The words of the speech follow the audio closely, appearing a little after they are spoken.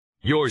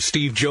Your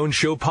Steve Jones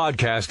Show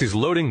podcast is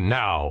loading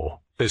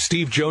now. The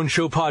Steve Jones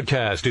Show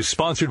podcast is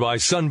sponsored by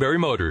Sunbury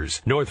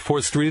Motors, North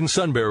 4th Street in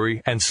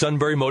Sunbury, and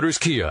Sunbury Motors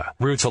Kia,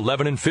 routes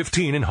 11 and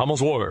 15 in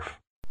Hummel's Wharf.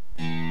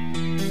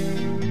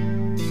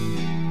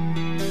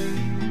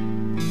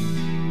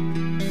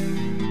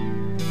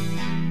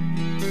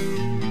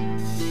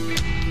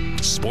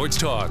 Sports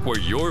talk where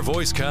your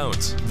voice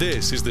counts.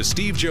 This is the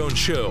Steve Jones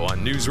Show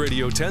on News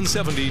Radio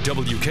 1070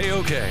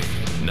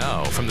 WKOK.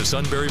 Now from the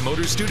Sunbury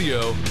Motors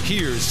Studio,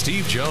 here's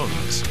Steve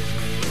Jones.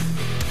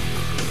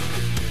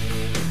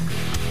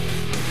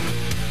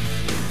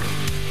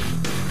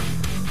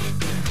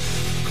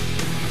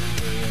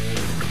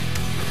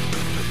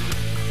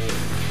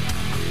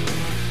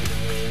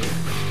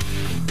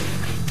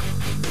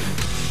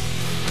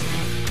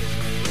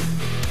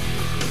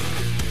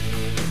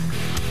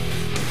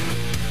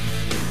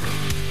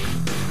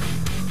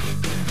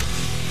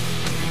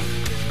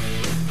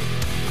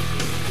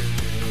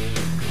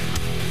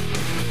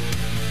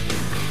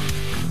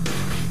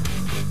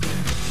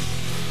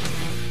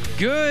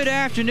 Good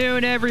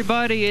afternoon,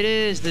 everybody. It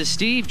is the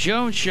Steve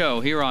Jones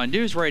Show here on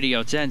News Radio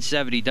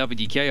 1070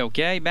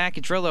 WKOK. Matt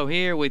Catrillo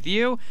here with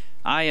you.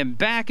 I am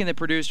back in the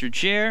producer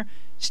chair.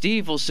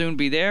 Steve will soon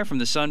be there from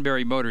the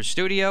Sunbury Motors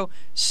Studio.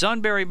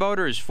 Sunbury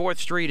Motors, 4th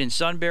Street in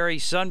Sunbury.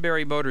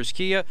 Sunbury Motors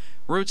Kia,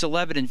 routes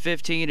 11 and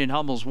 15 in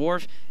Hummel's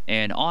Wharf.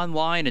 And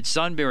online at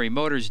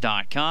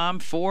sunburymotors.com.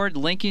 Ford,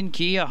 Lincoln,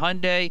 Kia,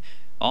 Hyundai,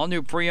 all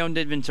new pre-owned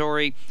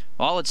inventory.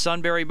 All at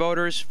Sunbury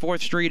Motors,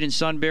 4th Street in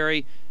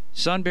Sunbury.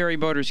 Sunbury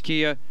Motors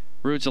Kia,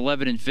 routes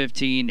 11 and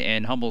 15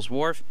 in Hummel's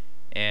Wharf,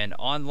 and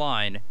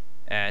online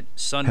at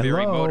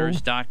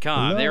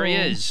sunburymotors.com. Hello. There he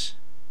is.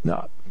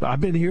 No,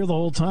 I've been here the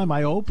whole time.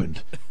 I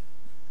opened.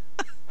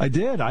 I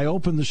did. I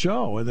opened the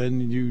show, and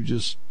then you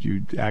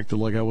acted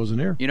like I wasn't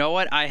here. You know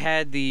what? I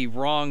had the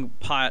wrong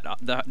pot,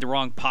 the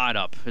wrong pot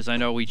up, because I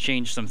know we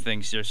changed some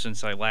things here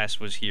since I last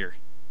was here.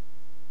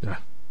 Yeah.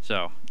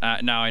 So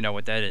now I know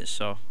what that is.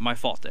 So my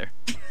fault there.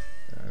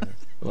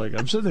 Like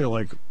I'm sitting there,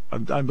 like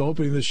I'm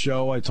opening the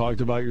show. I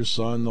talked about your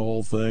son, the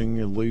whole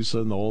thing, and Lisa,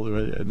 and the whole,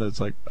 and it's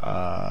like,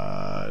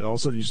 and all of a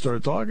sudden you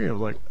started talking. I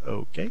was like,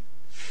 okay,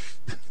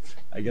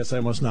 I guess I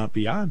must not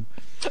be on.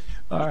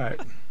 All right,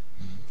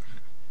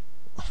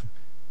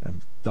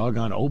 and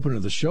doggone opener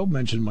of the show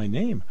mentioned my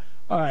name.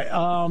 All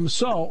right,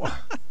 so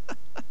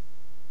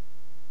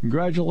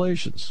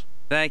congratulations.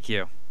 Thank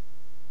you.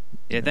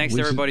 Yeah, thanks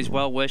to everybody's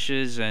well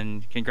wishes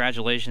and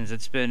congratulations.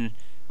 It's been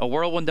a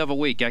whirlwind of a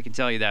week, I can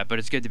tell you that, but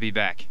it's good to be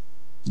back.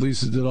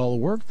 Lisa did all the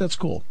work. That's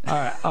cool. All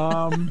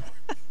right.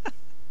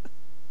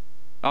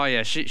 Oh,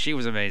 yeah, she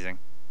was amazing,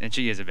 and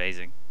she is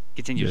amazing.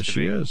 Continues to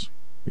be.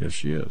 Yes,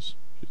 she is.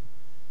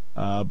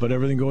 But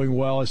everything going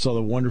well. I saw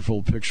the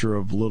wonderful picture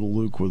of little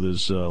Luke with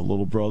his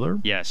little brother.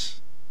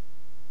 Yes.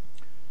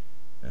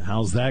 And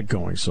how's that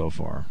going so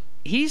far?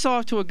 He's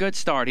off to a good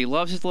start. He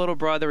loves his little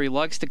brother. He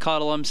likes to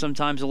cuddle him,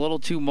 sometimes a little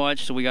too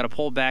much, so we got to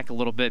pull back a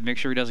little bit, make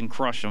sure he doesn't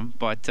crush him.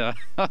 But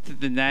other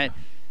than that,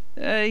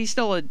 he's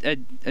still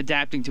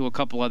adapting to a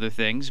couple other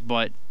things.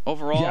 But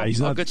overall, yeah,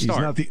 a good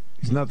start.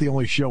 He's not the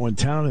only show in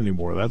town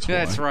anymore. That's why.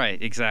 That's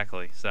right,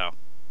 exactly. So,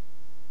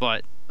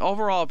 but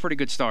overall, a pretty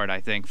good start,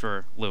 I think,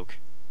 for Luke.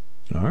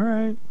 All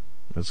right,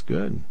 that's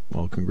good.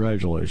 Well,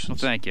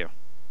 congratulations. Well, thank you.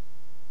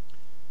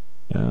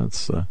 Yeah,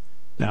 it's.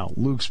 Now,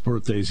 Luke's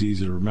birthday is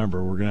easy to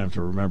remember. We're going to have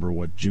to remember,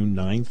 what, June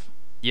 9th?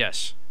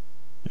 Yes.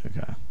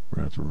 Okay. We're going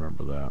to have to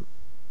remember that.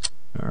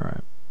 All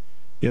right.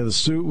 Yeah, the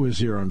suit was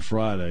here on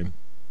Friday.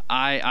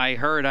 I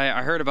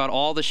heard about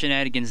all the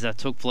shenanigans that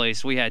took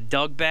place. We had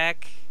Doug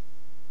back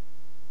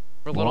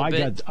for a little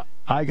bit.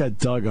 I got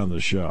Doug on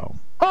the show.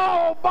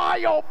 Oh,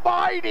 my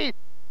almighty!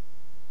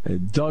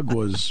 And Doug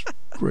was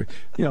great.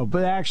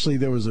 But actually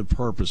there was a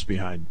purpose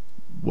behind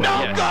what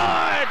No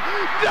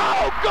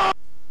good!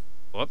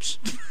 Whoops.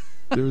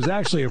 There was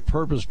actually a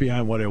purpose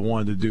behind what I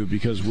wanted to do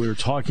because we were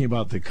talking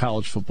about the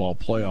college football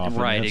playoff.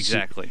 Right,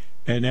 exactly.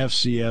 And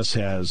FCS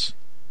has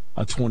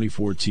a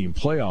 2014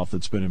 playoff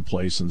that's been in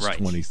place since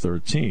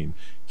 2013.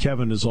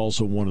 Kevin is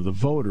also one of the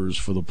voters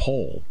for the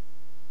poll,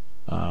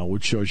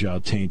 which shows you how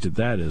tainted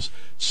that is.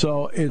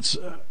 So it's...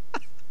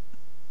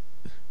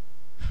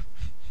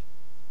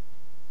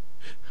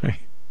 yeah,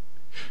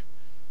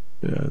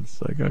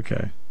 it's like,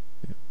 okay.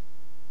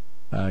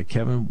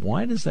 Kevin,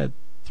 why does that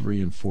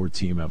 3 and 4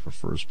 team have a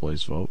first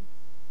place vote?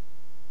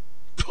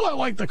 I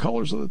like the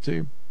colors of the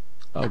team.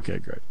 Okay,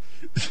 great.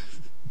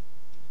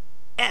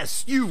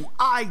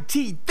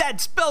 S-U-I-T, that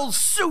spells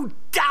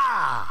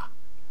Suta!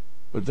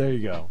 But there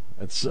you go.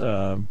 It's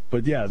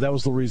but yeah, that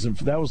was the reason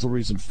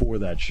for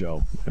that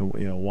show.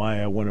 And why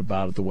I went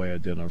about it the way I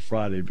did on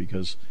Friday,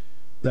 because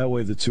that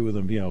way the two of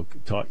them,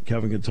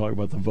 Kevin can talk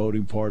about the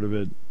voting part of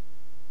it,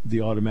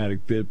 the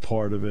automatic bid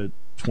part of it,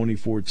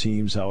 24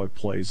 teams, how it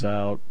plays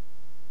out.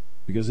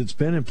 Because it's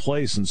been in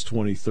place since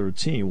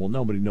 2013. Well,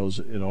 nobody knows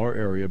it in our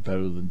area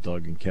better than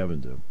Doug and Kevin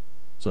do.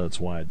 So that's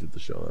why I did the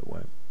show that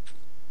way.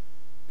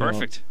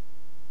 Perfect.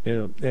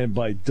 And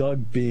by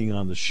Doug being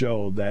on the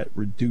show, that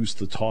reduced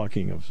the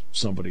talking of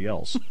somebody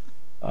else.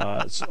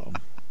 So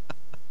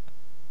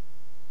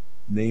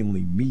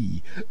namely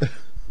me.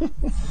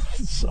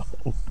 So,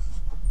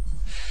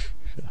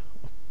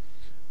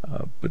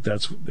 but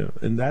that's,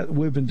 and that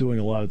we've been doing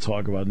a lot of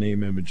talk about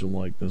name, image, and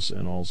likeness,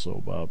 and also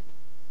about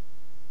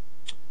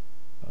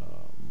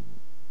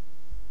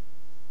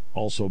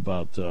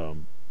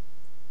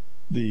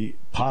the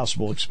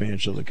possible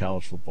expansion of the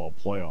college football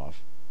playoff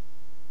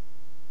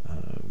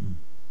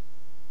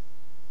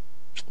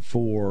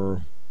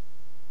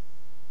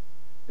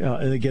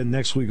and again,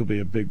 next week will be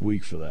a big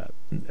week for that.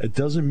 It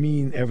doesn't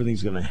mean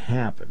everything's going to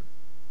happen.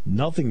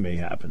 Nothing may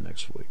happen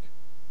next week,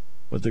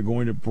 but they're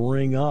going to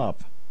bring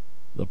up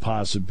the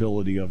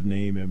possibility of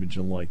name, image,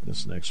 and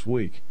likeness next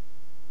week.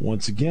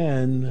 Once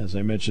again, as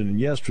I mentioned in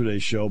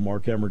yesterday's show,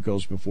 Mark Emmert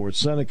goes before a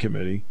Senate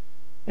committee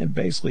and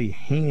basically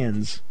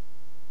has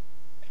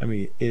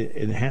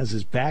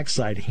his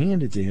backside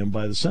handed to him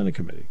by the Senate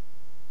committee.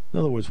 In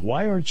other words,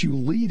 why aren't you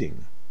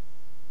leading?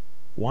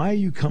 Why are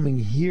you coming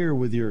here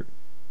with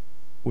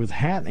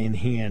hat in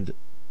hand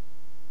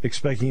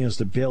expecting us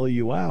to bail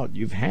you out?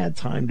 You've had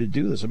time to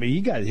do this. I mean,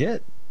 he got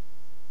hit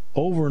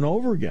over and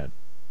over again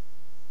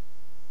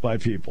by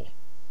people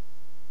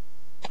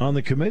on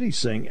the committee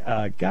saying,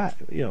 God,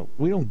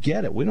 we don't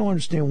get it. We don't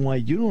understand why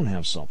you don't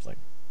have something.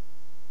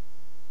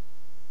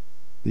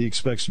 He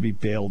expects to be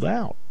bailed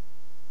out.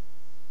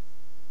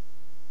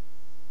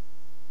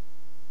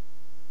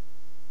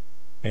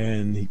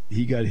 And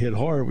he got hit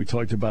hard. We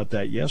talked about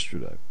that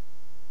yesterday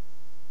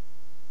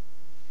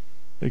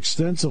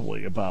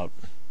extensively about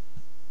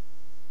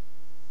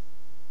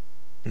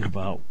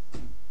how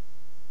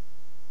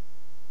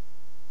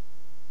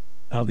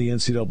the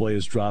NCAA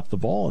has dropped the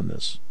ball in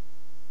this.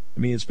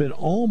 I mean, it's been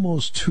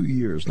almost 2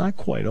 years, not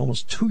quite,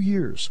 almost 2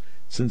 years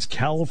since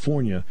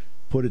California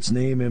put its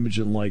name, image,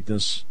 and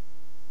likeness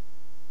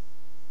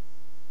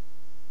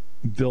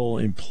bill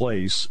in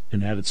place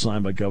and had it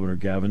signed by Governor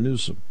Gavin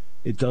Newsom.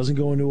 It doesn't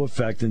go into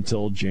effect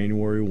until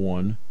January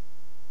 1,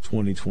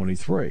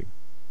 2023.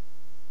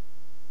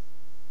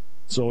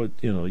 So,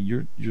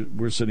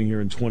 we're sitting here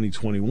in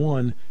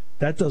 2021.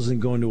 That doesn't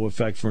go into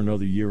effect for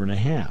another year and a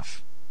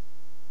half.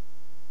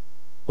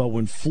 But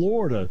when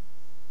Florida,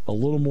 a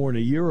little more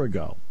than a year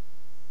ago,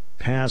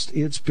 passed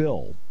its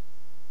bill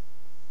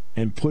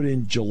and put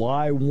in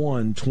July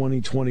 1,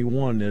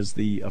 2021 as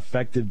the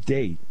effective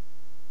date,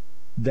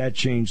 that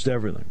changed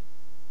everything,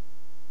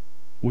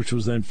 which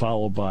was then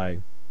followed by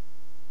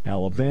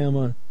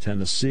Alabama,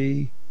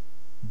 Tennessee,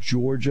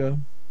 Georgia,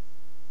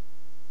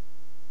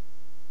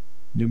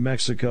 New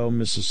Mexico,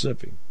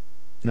 Mississippi.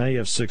 Now you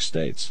have 6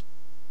 states.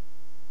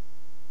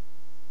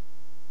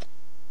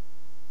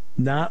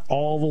 Not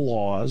all the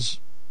laws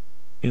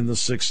in the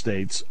 6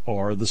 states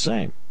are the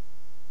same.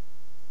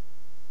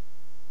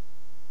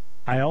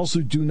 I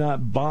also do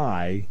not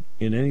buy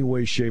in any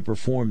way, shape, or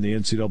form the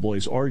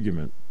NCAA's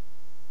argument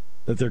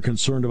that they're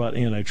concerned about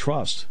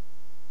antitrust.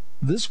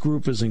 This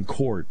group is in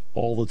court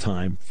all the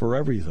time for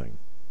everything.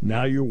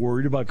 Now you're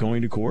worried about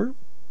going to court?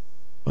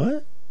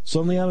 What?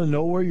 Suddenly out of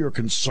nowhere you're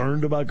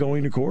concerned about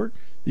going to court?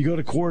 You go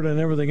to court on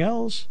everything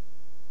else?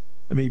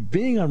 I mean,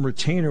 being on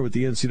retainer with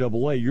the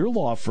NCAA, your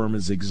law firm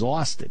is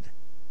exhausted.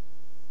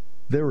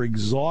 They're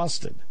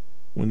exhausted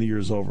when the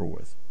year's over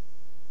with.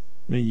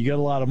 I mean, you get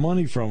a lot of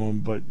money from them,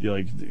 but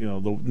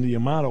the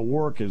amount of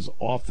work is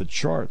off the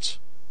charts.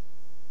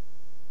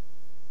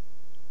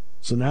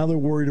 So now they're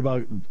worried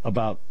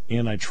about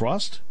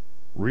antitrust?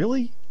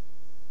 Really?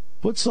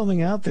 Put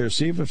something out there,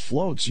 see if it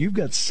floats. You've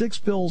got 6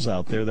 bills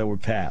out there that were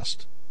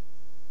passed.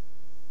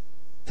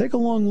 Take a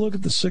long look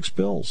at the 6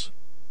 bills.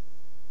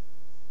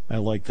 I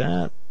like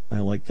that. I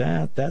like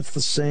that. That's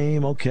the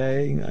same.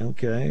 Okay,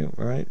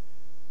 all right.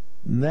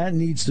 And that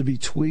needs to be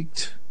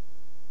tweaked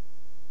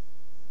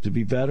to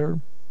be better.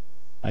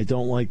 I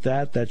don't like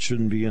that. That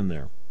shouldn't be in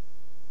there.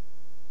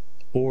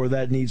 Or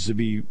that needs to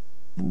be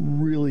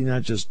really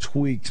not just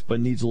tweaked, but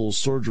needs a little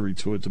surgery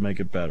to it to make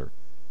it better.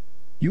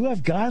 You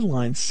have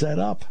guidelines set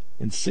up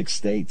in 6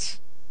 states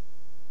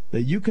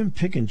that you can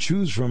pick and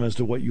choose from as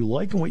to what you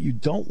like and what you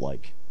don't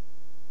like.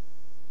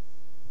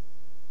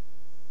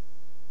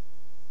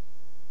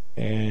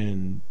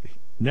 And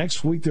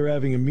next week they're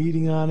having a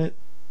meeting on it,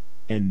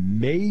 and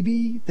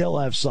maybe they'll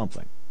have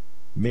something.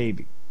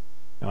 Maybe.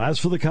 Now, as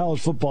for the college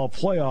football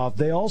playoff,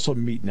 they also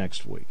meet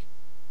next week.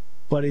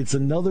 But it's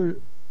another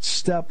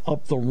step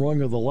up the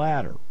rung of the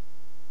ladder.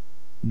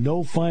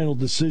 No final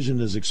decision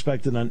is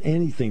expected on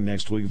anything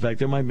next week. In fact,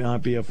 there might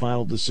not be a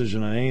final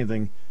decision on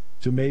anything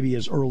to maybe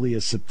as early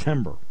as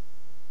September.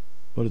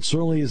 But it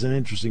certainly is an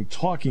interesting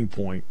talking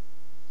point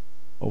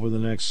over the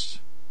next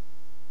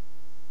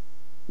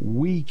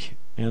week,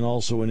 and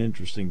also an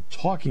interesting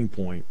talking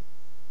point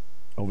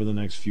over the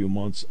next few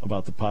months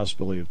about the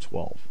possibility of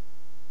 12.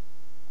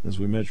 As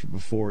we mentioned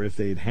before, if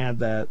they'd had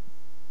that,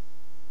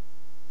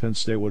 Penn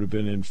State would have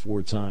been in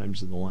 4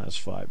 times in the last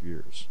 5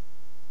 years.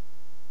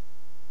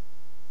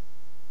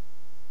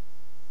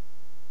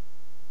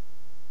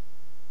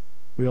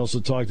 We also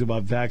talked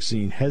about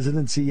vaccine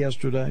hesitancy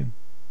yesterday.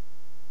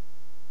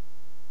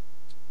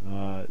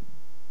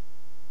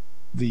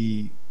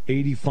 The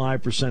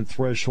 85%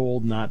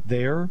 threshold not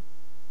there.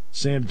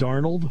 Sam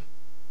Darnold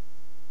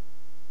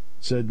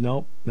said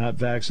nope, not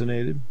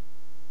vaccinated.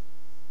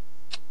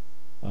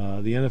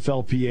 The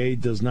NFLPA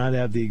does not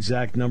have the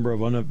exact number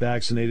of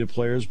unvaccinated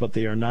players, but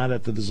they are not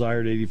at the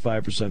desired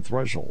 85%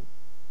 threshold.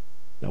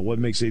 Now, what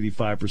makes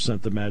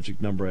 85% the magic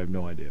number? I have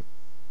no idea.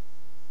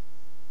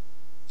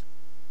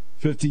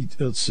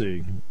 Let's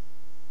see.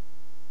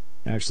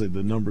 Actually,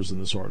 the numbers in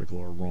this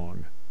article are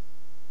wrong.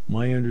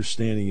 My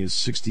understanding is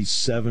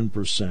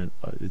 67%.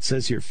 It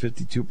says here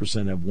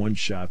 52% have one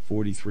shot,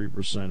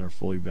 43% are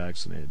fully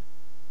vaccinated.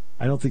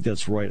 I don't think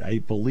that's right. I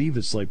believe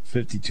it's like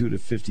 52 to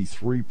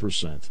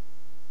 53%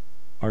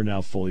 are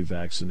now fully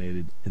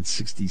vaccinated, and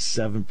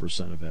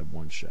 67% have had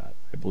one shot.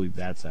 I believe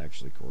that's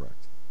actually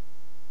correct.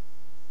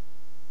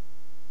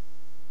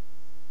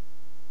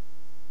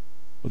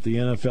 But the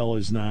NFL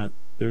is not,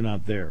 they're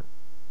not there.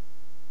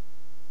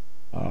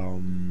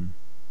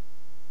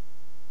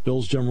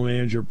 Bills general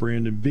manager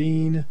Brandon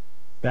Beane,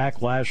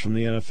 backlash from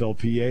the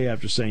NFLPA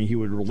after saying he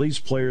would release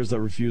players that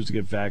refuse to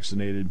get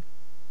vaccinated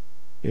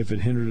if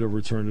it hindered a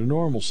return to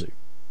normalcy.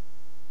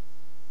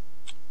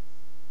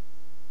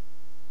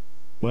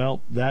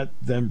 Well, that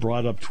then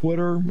brought up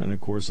Twitter, and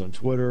of course on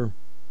Twitter,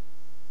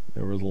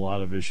 there was a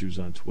lot of issues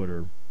on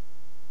Twitter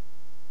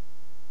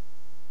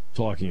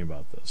talking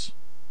about this.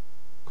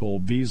 Cole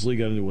Beasley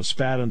got into a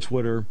spat on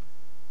Twitter.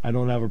 I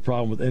don't have a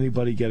problem with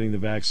anybody getting the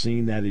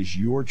vaccine. That is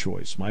your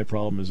choice. My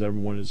problem is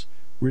everyone is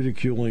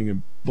ridiculing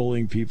and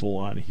bullying people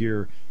on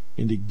here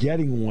into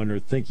getting one or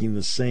thinking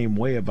the same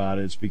way about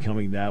it. It's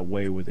becoming that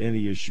way with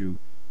any issue.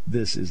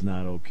 This is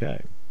not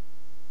okay.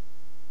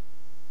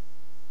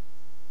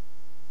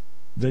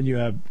 Then you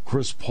have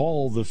Chris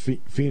Paul, the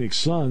Phoenix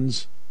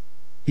Suns.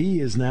 He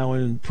is now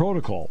in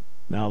protocol.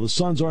 Now, the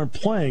Suns aren't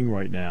playing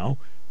right now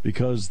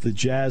because the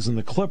Jazz and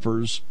the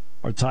Clippers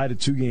are tied at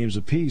 2 games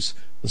apiece.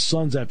 The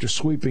Suns, after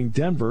sweeping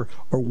Denver,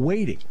 are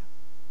waiting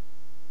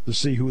to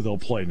see who they'll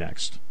play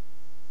next.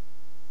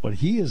 But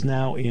he is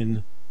now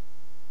in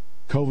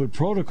COVID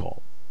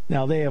protocol.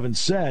 Now, they haven't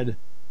said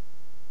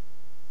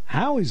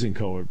how he's in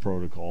COVID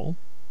protocol.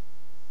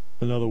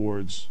 In other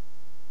words,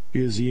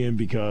 is he in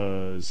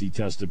because he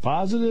tested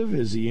positive?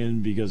 Is he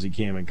in because he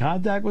came in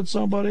contact with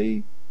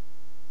somebody?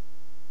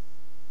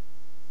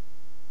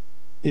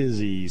 Is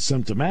he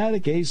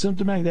symptomatic,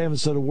 asymptomatic? They haven't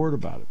said a word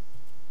about it.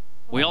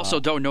 We also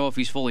don't know if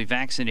he's fully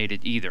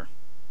vaccinated either.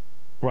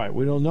 Right,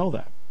 we don't know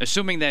that.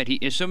 Assuming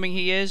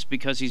he is,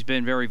 because he's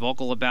been very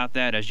vocal about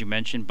that, as you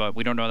mentioned, but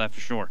we don't know that for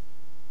sure.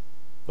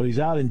 But he's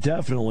out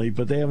indefinitely,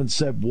 but they haven't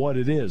said what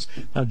it is.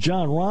 Now,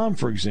 John Rahm,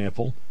 for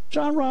example,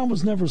 John Rahm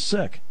was never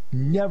sick.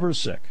 Never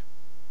sick.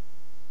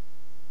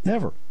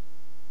 Never.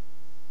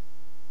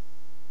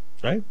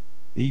 Right?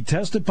 He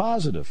tested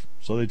positive,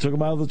 so they took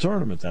him out of the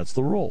tournament. That's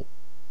the rule.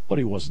 But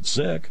he wasn't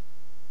sick.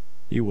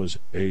 He was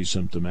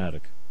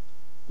asymptomatic.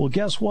 Well,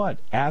 guess what?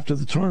 After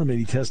the tournament,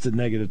 he tested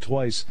negative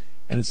twice,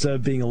 and instead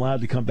of being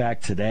allowed to come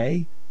back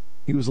today,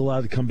 he was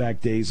allowed to come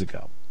back days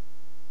ago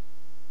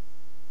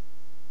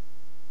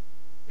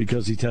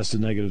because he tested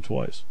negative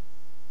twice.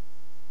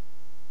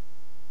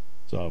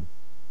 So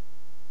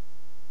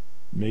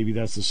maybe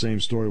that's the same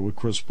story with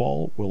Chris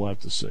Paul. We'll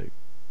have to see.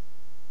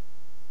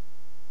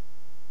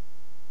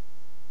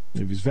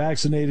 If he's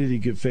vaccinated, he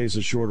could face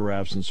a shorter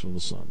absence from the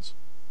Suns.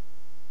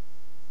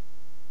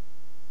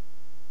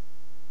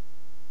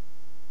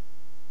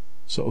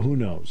 So who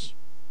knows?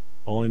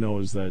 All I know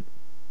is that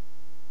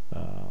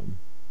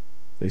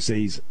they say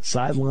he's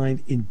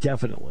sidelined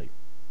indefinitely.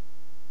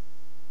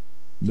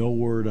 No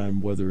word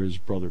on whether his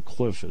brother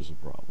Cliff is a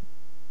problem.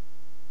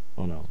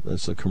 Oh, no,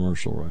 that's a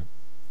commercial,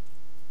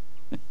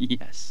 right?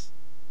 Yes.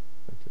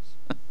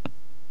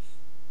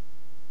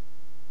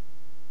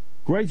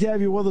 Great to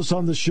have you with us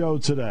on the show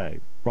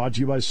today. Brought to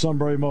you by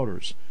Sunbury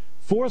Motors.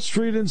 4th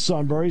Street in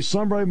Sunbury,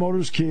 Sunbury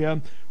Motors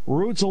Kia,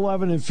 routes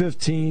 11 and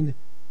 15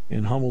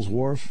 in Hummel's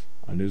Wharf.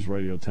 On News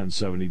Radio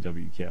 1070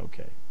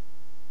 WKOK.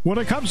 When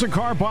it comes to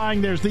car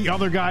buying, there's the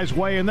other guy's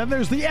way, and then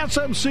there's the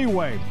SMC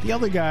way. The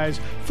other guys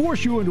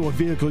force you into a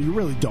vehicle you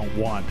really don't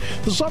want.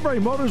 The Sunbury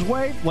Motors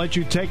way lets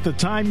you take the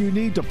time you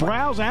need to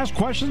browse, ask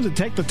questions, and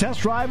take the test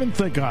drive and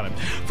think on it.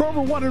 For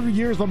over 100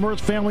 years, the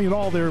Mertz family and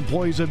all their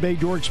employees have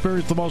made your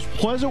experience the most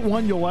pleasant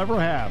one you'll ever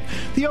have.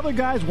 The other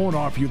guys won't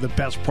offer you the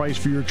best price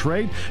for your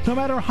trade, no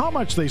matter how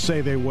much they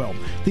say they will.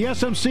 The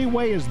SMC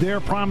way is their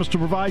promise to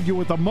provide you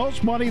with the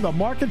most money the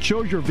market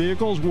shows your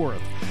vehicle is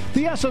worth.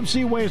 The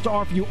SMC way is to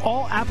offer you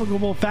all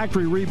applicable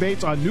factory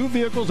rebates on new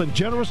vehicles and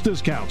generous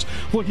discounts.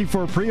 Looking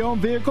for a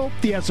pre-owned vehicle?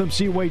 The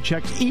SMC way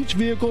checks each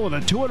vehicle in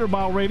a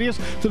 200-mile radius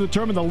to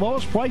determine the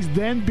lowest price,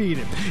 then beat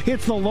it.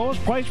 It's the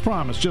lowest price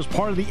promise, just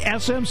part of the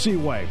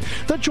SMC way.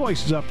 The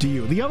choice is up to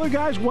you, the other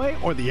guy's way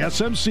or the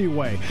SMC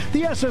way.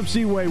 The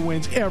SMC way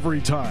wins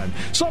every time.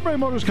 Sunbury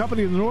Motors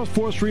Company in the North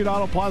 4th Street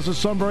Auto Plaza,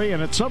 Sunbury,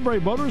 and at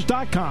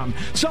sunburymotors.com.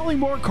 Selling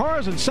more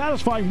cars and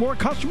satisfying more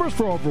customers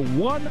for over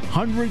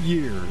 100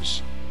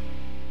 years.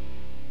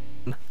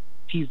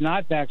 He's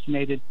not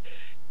vaccinated,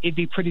 it'd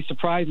be pretty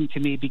surprising to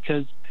me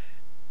because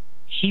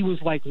he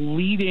was like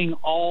leading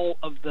all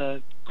of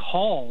the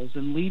calls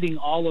and leading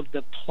all of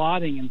the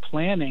plotting and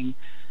planning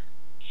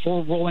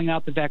for rolling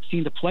out the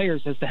vaccine to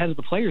players as the head of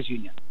the players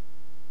union.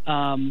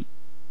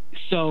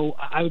 So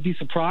I would be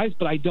surprised,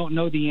 but I don't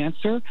know the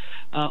answer.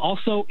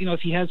 Also, if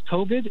he has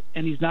COVID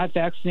and he's not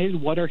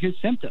vaccinated, what are his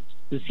symptoms?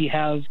 Does he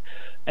have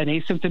an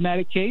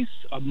asymptomatic case,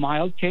 a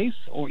mild case,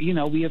 or,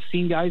 we have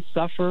seen guys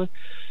suffer.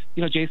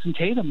 Jason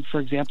Tatum, for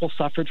example,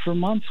 suffered for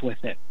months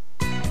with it.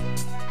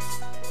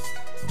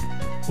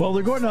 Well,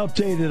 they're going to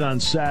update it on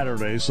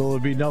Saturday, so there'll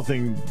be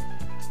nothing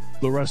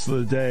the rest of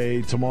the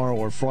day, tomorrow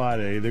or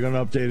Friday. They're going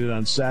to update it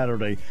on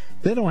Saturday.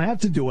 They don't have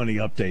to do any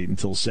update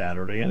until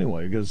Saturday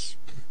anyway, because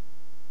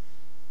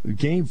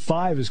Game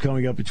 5 is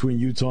coming up between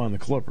Utah and the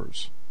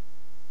Clippers.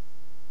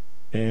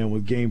 And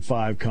with Game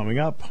 5 coming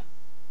up,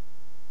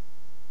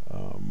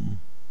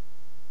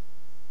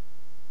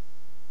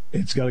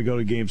 it's got to go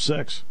to Game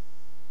 6.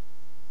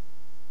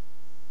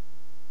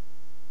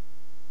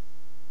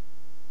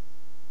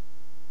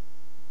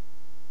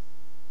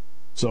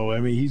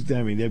 So,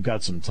 they've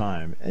got some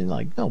time. And,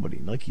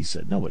 like he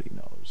said, nobody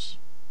knows.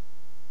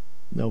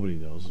 Nobody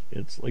knows.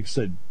 It's, like I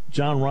said,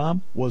 John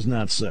Rahm was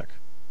not sick.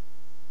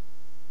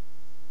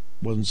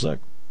 Wasn't sick.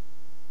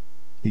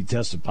 He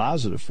tested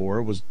positive for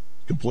it, was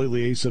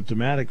completely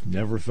asymptomatic,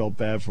 never felt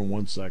bad for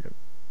 1 second.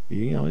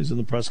 He's in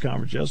the press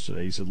conference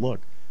yesterday. He said,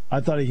 look,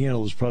 I thought he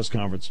handled his press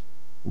conference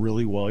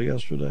really well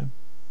yesterday.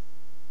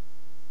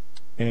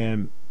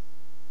 And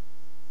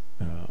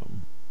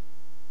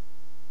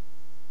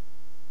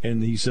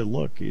he said,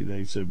 look,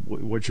 they said,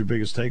 what's your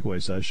biggest takeaway?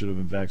 He said, I should have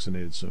been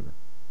vaccinated sooner.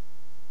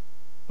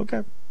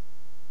 Okay.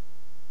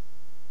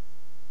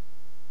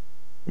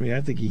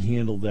 I think he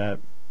handled that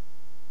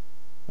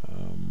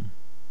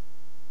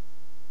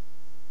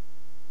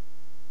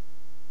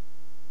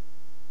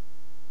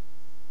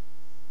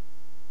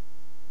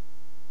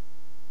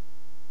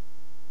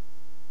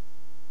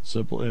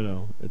simple,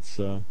 it's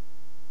so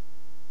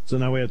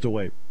now we have to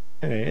wait.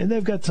 And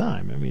they've got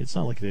time. It's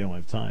not like they don't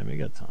have time. They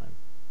got time.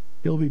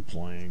 He'll be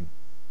playing.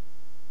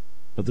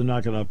 But they're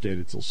not going to update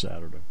it till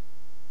Saturday.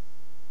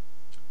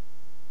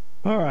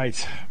 All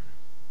right.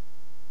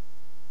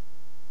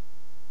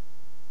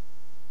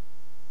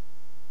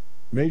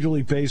 Major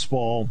League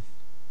Baseball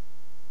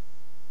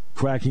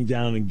cracking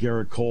down on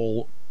Garrett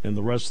Cole and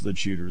the rest of the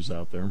cheaters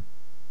out there.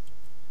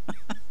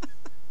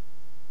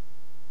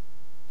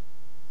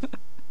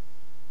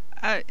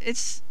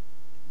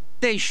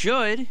 They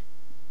should,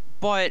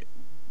 but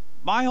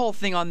my whole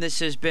thing on this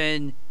has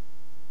been,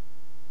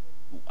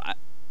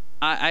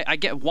 I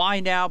get why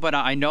now, but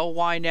I know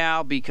why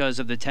now because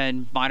of the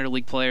 10 minor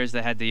league players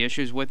that had the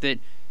issues with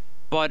it.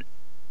 But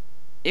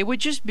it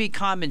would just be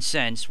common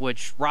sense,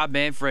 which Rob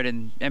Manfred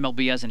and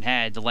MLB hasn't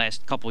had the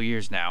last couple of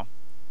years now.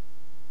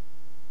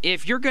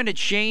 If you're going to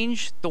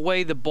change the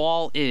way the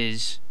ball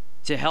is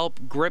to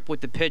help grip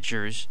with the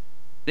pitchers,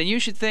 then you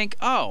should think,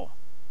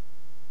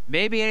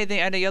 maybe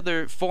any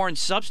other foreign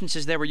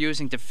substances they were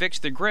using to fix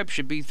the grip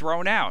should be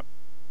thrown out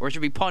or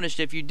should be punished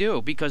if you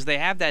do, because they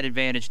have that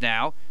advantage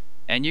now.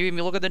 And you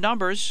even look at the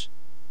numbers.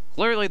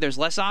 Clearly, there's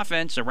less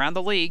offense around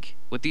the league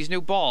with these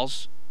new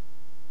balls.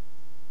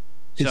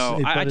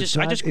 So I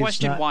just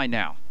question why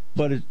now.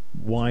 But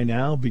why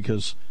now?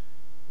 Because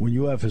when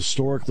you have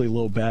historically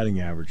low batting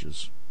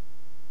averages,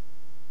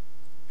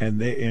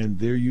 and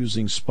they're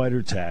using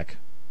spider tack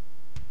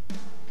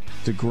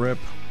to grip,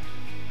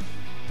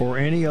 or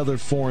any other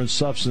foreign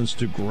substance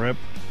to grip,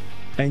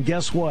 and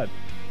guess what?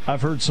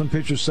 I've heard some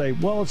pitchers say,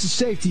 "Well, it's a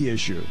safety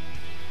issue."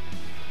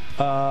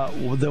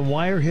 Then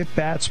why are hit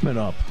batsmen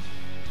up?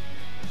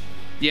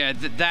 Yeah,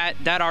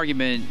 that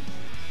argument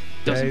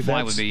doesn't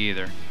fly with me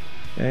either.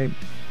 Hey,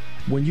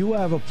 when you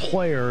have a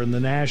player in the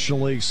National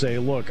League say,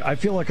 look, I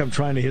feel like I'm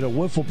trying to hit a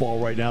wiffle ball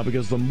right now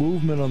because the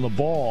movement on the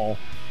ball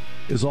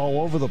is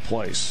all over the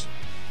place.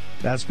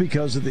 That's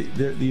because of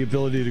the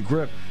ability to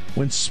grip.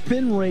 When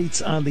spin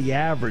rates on the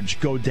average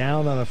go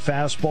down on a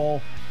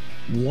fastball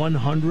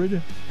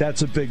 100,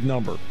 that's a big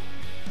number.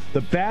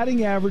 The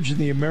batting average in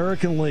the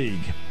American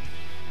League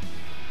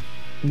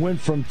went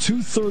from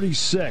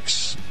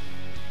 236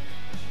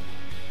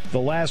 the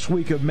last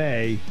week of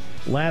May.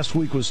 Last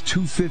week was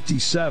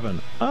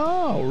 257.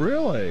 Oh,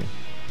 really?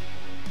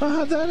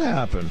 How'd that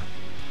happen?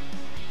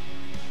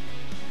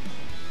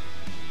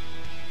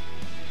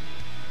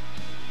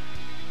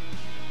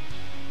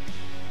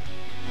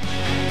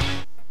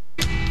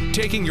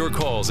 Taking your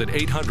calls at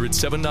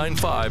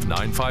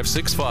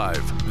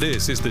 800-795-9565.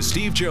 This is The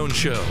Steve Jones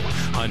Show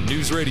on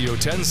News Radio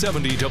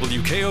 1070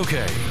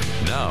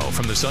 WKOK. Now,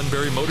 from the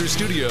Sunbury Motors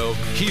Studio,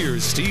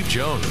 here's Steve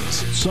Jones.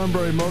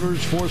 Sunbury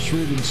Motors, 4th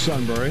Street in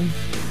Sunbury.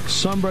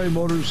 Sunbury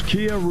Motors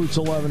Kia, routes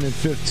 11 and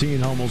 15,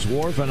 Hummel's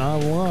Wharf, and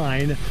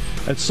online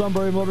at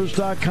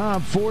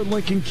sunburymotors.com. Ford,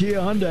 Lincoln, Kia,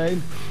 Hyundai.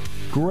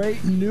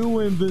 Great new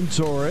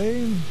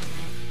inventory.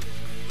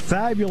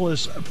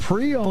 Fabulous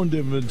pre-owned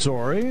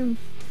inventory.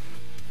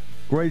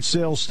 Great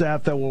sales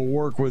staff that will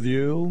work with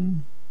you.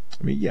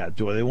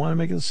 Do they want to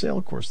make a sale?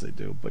 Of course they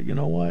do. But you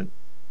know what?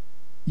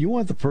 You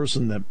want the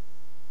person that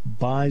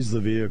buys the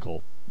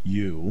vehicle,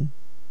 to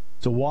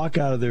walk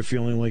out of there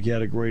feeling like you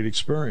had a great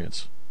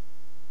experience.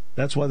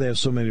 That's why they have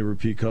so many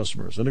repeat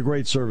customers and a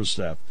great service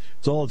staff.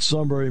 It's all at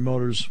Sunbury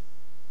Motors,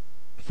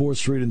 4th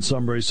Street in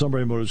Sunbury,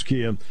 Sunbury Motors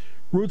Kia,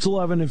 routes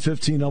 11 and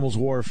 15 Hummels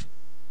Wharf,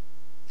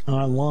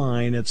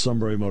 online at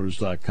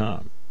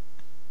sunburymotors.com.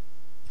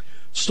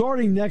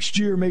 Starting next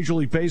year, Major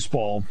League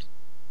Baseball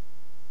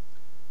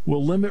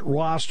will limit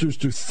rosters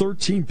to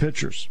 13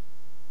 pitchers.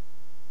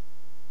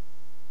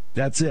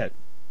 That's it.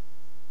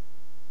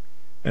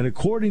 And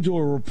according to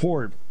a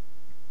report,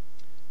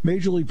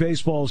 Major League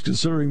Baseball is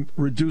considering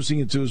reducing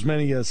it to as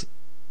many as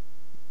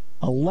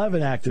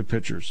 11 active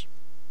pitchers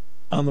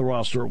on the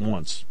roster at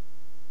once.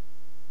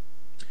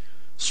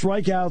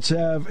 Strikeouts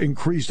have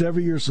increased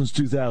every year since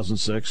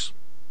 2006.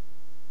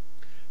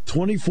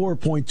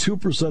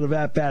 24.2% of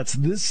at-bats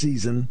this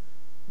season,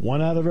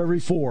 1 out of every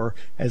 4,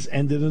 has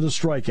ended in a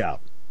strikeout.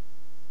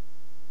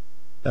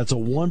 That's a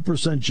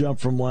 1% jump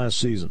from last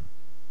season.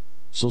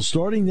 So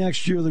starting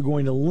next year, they're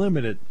going to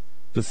limit it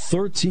to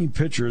 13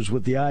 pitchers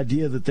with the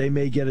idea that they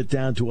may get it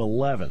down to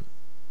 11,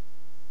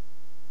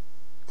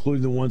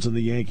 including the ones in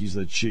the Yankees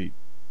that cheat.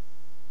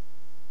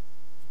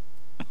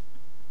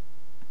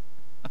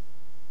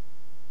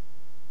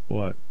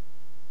 What?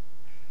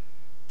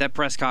 That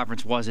press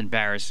conference was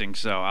embarrassing,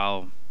 so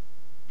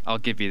I'll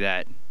give you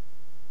that.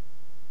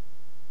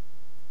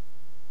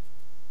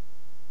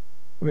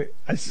 I mean,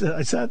 I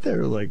sat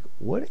there like,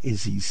 what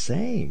is he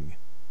saying?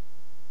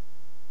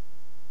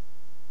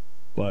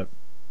 But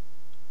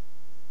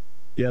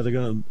yeah, they're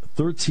going to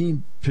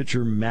 13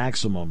 pitcher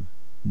maximum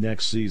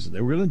next season.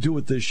 They were going to do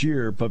it this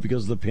year, but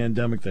because of the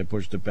pandemic, they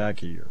pushed it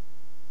back a year.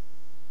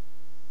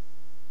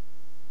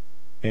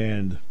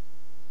 And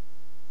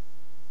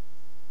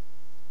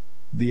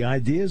the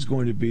idea is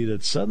going to be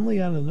that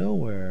suddenly out of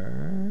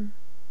nowhere,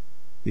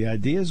 the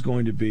idea is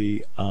going to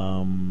be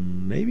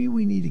maybe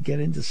we need to get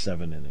into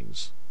 7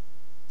 innings.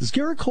 Does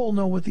Garrett Cole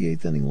know what the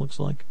 8th inning looks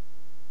like?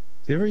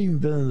 Has he ever even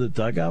been in the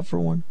dugout for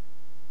one?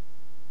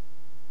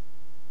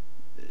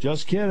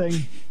 Just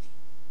kidding.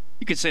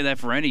 You could say that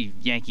for any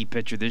Yankee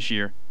pitcher this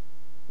year.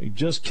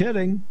 Just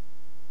kidding.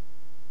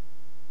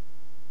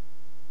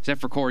 Except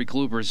for Corey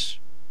Kluber's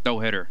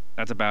no-hitter.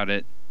 That's about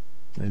it.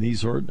 And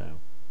he's hurt now.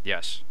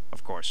 Yes,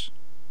 of course.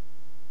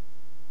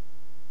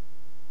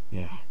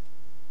 Yeah.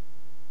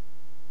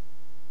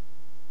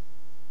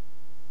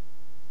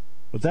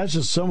 But that's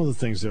just some of the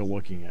things they're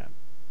looking at.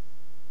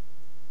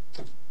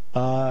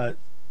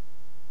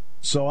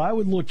 So I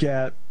would look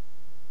at,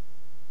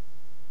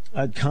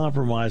 I'd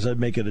compromise, I'd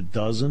make it a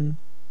dozen.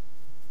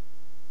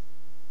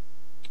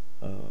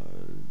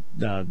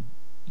 Now,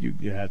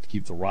 you have to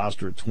keep the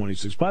roster at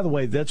 26. By the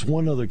way, that's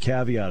one other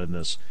caveat in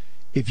this.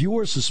 If you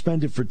are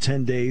suspended for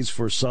 10 days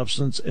for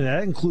substance, and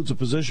that includes a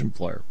position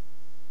player.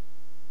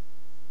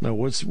 Now,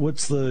 what's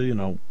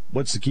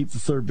to keep the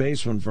third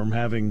baseman from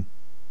having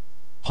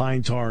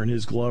pine tar in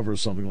his glove or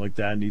something like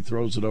that, and he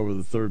throws it over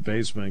the third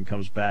baseman and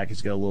comes back,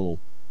 he's got a little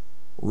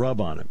rub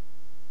on him.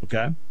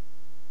 Okay?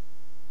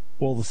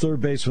 Well, the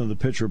third baseman and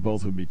the pitcher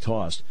both would be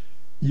tossed.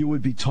 You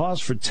would be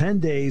tossed for 10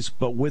 days,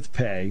 but with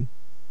pay.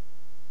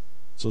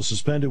 So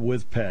suspended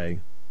with pay.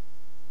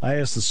 I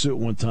asked the suit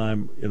one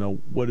time,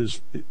 what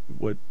his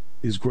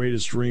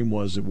greatest dream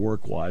was at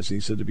work-wise, and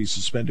he said to be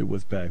suspended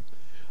with pay.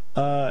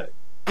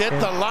 Get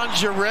the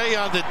lingerie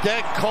on the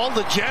deck. Call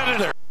the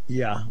janitor.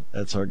 Yeah,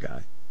 that's our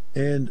guy.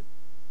 And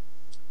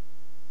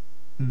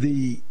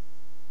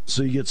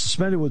so you get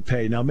suspended with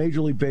pay. Now,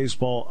 Major League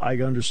Baseball, I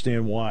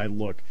understand why.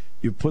 Look,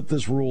 you put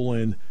this rule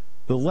in.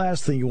 The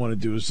last thing you want to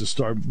do is to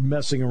start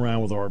messing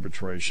around with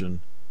arbitration.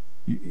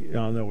 In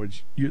other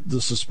words,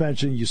 the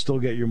suspension, you still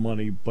get your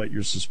money, but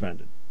you're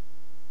suspended.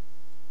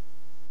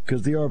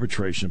 Because the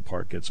arbitration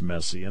part gets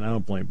messy, and I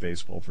don't blame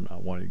baseball for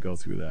not wanting to go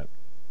through that.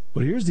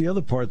 But here's the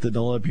other part that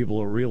a lot of people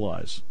don't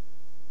realize.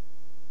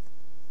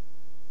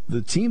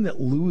 The team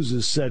that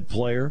loses said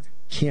player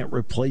can't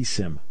replace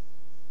him.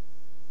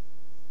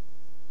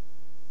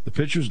 The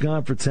pitcher's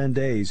gone for 10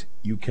 days.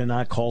 You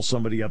cannot call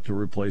somebody up to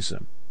replace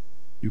him.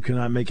 You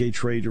cannot make a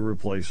trade to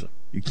replace him.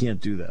 You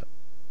can't do that.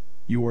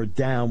 You are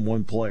down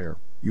one player.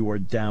 You are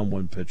down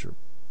one pitcher.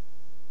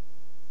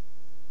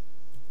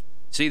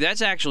 See,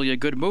 that's actually a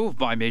good move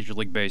by Major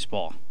League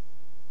Baseball.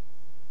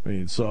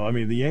 The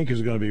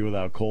Yankees are going to be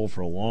without Cole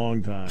for a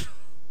long time.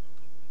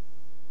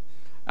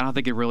 I don't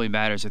think it really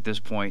matters at this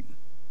point.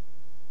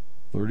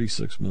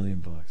 $36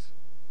 million.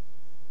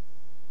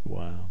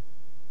 Wow.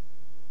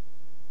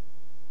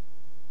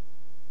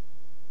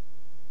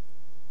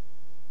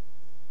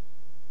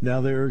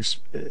 Now there's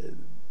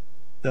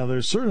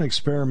certain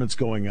experiments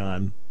going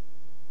on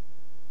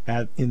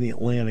in the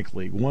Atlantic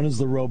League. One is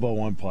the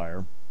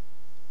robo-umpire.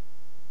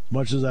 As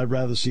much as I'd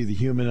rather see the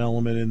human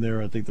element in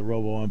there, I think the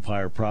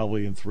robo-umpire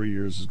probably in 3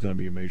 years is going to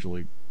be a Major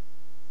League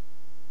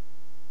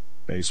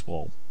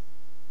Baseball,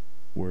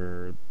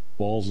 where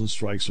balls and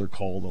strikes are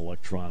called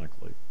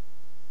electronically.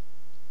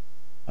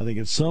 I think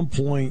at some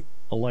point,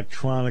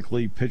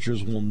 electronically,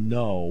 pitchers will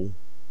know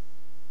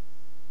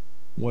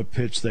what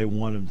pitch they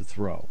want him to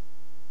throw.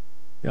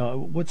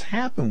 What's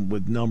happened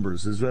with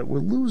numbers is that we're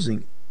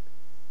losing.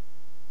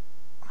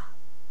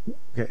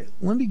 Okay,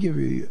 let me give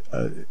you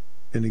an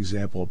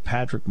example of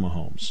Patrick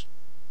Mahomes.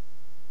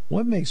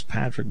 What makes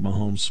Patrick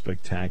Mahomes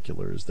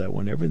spectacular is that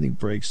when everything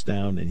breaks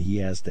down and he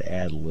has to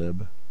ad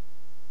lib,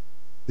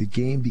 the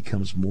game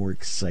becomes more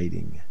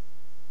exciting.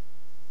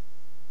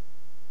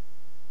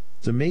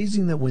 It's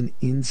amazing that when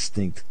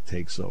instinct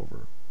takes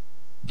over,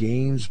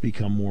 games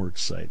become more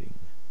exciting.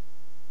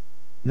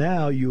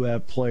 Now you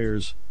have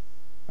players,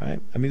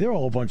 right? I mean, there are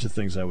all a bunch of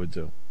things I would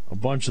do. A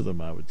bunch of them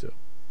I would do.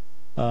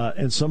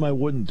 And some I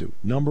wouldn't do.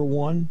 Number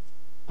one,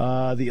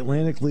 the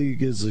Atlantic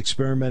League is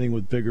experimenting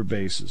with bigger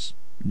bases.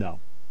 No.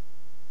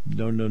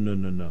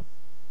 No.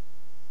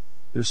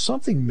 There's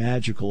something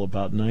magical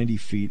about 90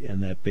 feet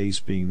and that base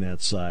being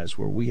that size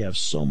where we have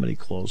so many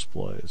close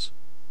plays.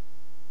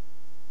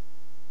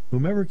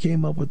 Whomever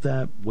came up with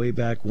that way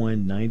back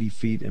when, 90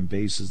 feet and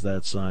bases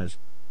that size,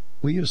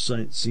 we have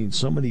seen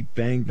so many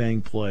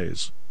bang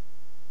plays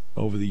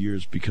over the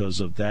years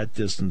because of that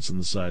distance and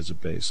the size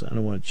of base. I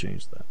don't want to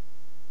change that.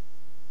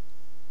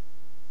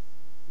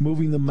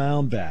 Moving the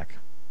mound back.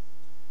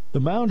 The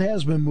mound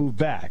has been moved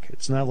back.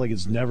 It's not like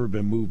it's never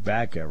been moved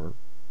back ever.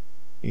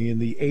 In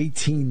the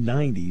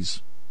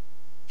 1890s,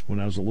 when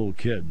I was a little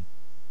kid,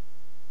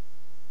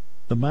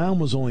 the mound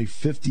was only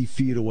 50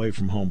 feet away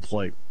from home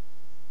plate,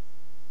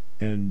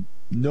 and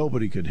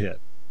nobody could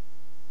hit.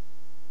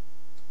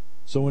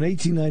 So in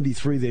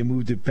 1893, they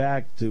moved it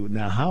back to,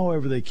 now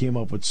however they came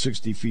up with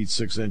 60 feet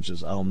 6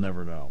 inches, I'll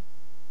never know.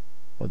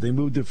 But they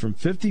moved it from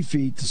 50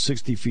 feet to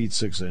 60 feet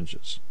 6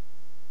 inches.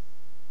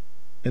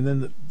 And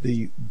then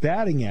the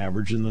batting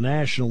average in the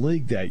National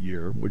League that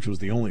year, which was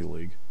the only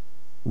league,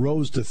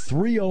 rose to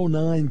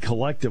 309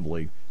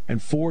 collectively,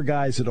 and 4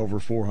 guys hit over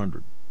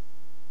 400.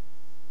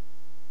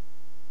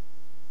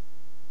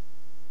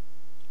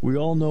 We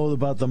all know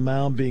about the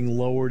mound being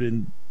lowered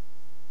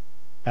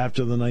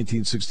after the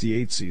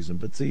 1968 season,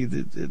 but see,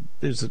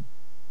 there's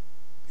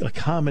a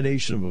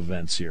combination of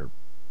events here.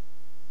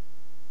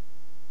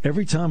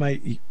 Every time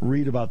I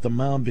read about the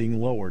mound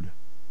being lowered,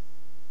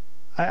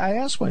 I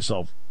ask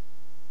myself,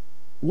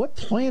 what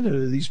planet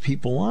are these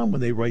people on when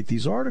they write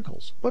these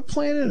articles? What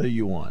planet are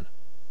you on?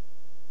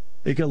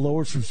 It got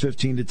lowered from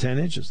 15 to 10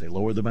 inches. They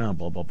lowered the mound,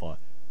 blah, blah, blah.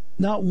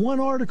 Not one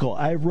article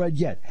I've read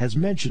yet has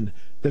mentioned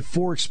that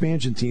 4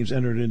 expansion teams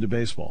entered into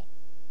baseball.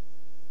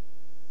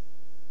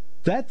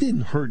 That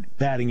didn't hurt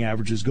batting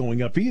averages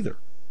going up either.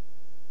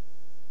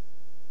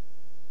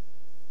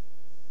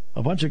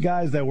 A bunch of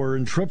guys that were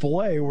in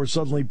AAA were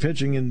suddenly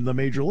pitching in the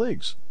major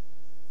leagues.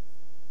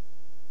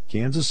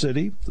 Kansas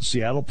City, the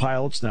Seattle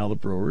Pilots, now the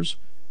Brewers,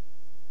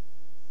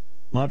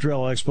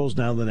 Montreal Expos,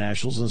 now the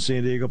Nationals, and the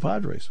San Diego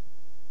Padres.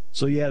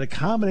 So you had a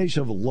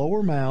combination of a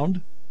lower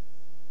mound,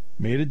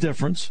 made a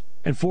difference,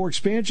 and 4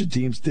 expansion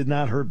teams did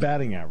not hurt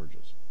batting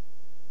averages.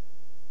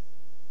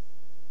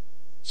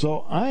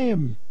 So I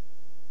am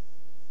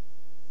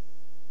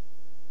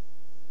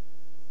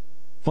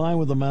fine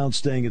with the mound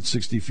staying at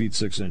 60 feet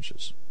 6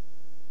 inches.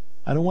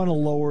 I don't want to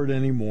lower it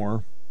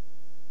anymore.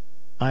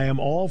 I am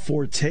all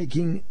for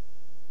taking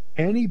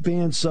any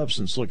banned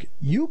substance. Look,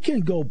 you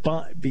can go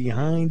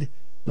behind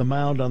the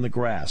mound on the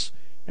grass,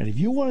 and if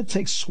you want to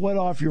take sweat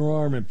off your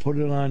arm and put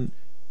it on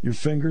your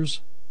fingers,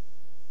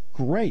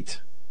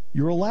 great.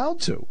 You're allowed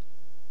to.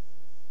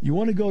 You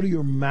want to go to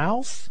your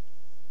mouth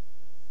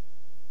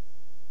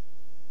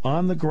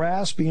on the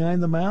grass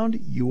behind the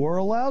mound? You are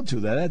allowed to.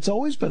 That's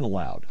always been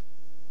allowed.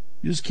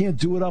 You just can't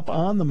do it up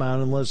on the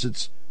mound unless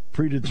it's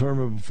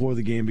predetermined before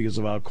the game because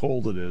of how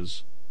cold it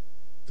is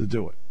to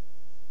do it.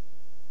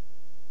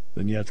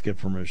 Then you have to get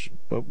permission.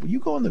 But when you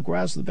go on the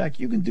grass in the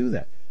back, you can do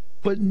that.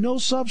 But no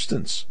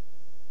substance.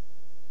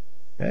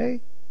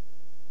 Okay?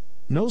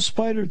 No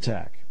spider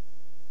tack.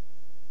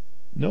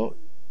 No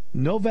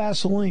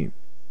Vaseline.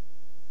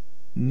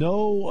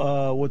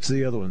 No, what's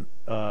the other one?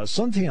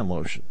 Suntan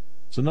lotion.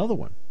 It's another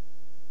one.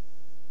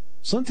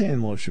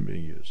 Suntan lotion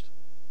being used.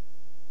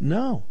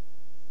 No.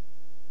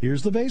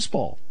 Here's the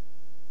baseball.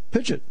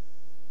 Pitch it.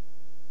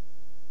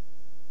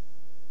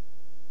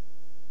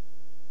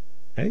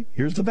 Hey,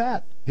 here's the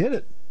bat. Hit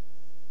it.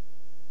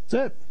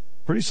 That's it.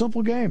 Pretty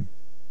simple game.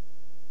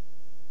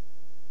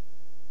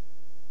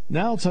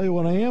 Now I'll tell you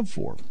what I am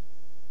for.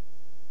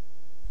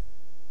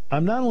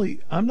 I'm not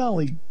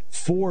only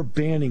for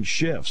banning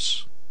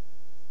shifts.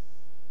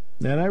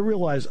 And I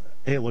realize,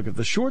 hey, look, if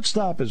the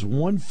shortstop is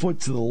 1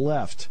 foot to the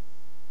left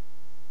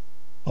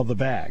of the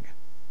bag,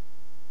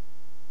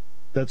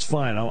 that's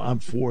fine. I'm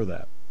for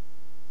that.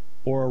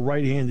 Or a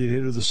right-handed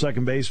hitter, the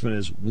second baseman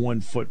is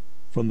 1 foot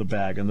from the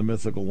bag on the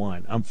mythical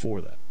line. I'm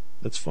for that.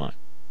 That's fine.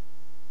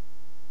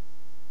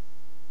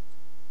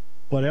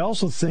 But I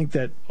also think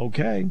that,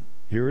 okay,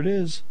 here it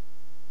is.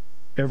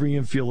 Every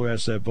infielder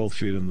has to have both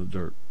feet in the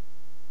dirt.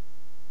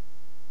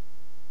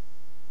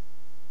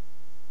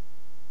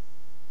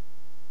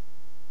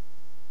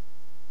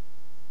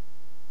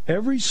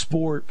 Every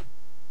sport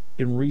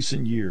in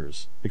recent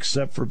years,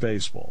 except for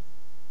baseball,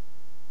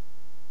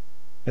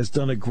 has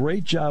done a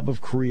great job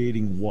of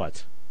creating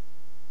what?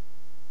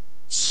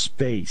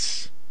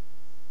 Space.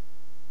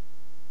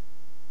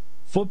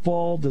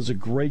 Football does a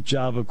great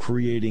job of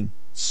creating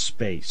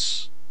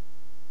space.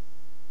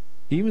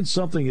 Even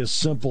something as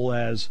simple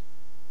as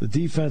the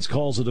defense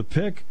calls it a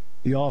pick,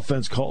 the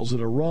offense calls it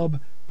a rub,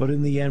 but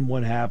in the end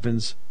what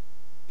happens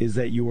is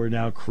that you are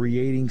now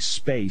creating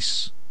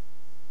space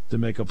to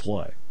make a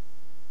play.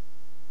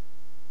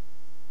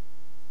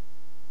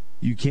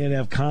 You can't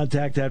have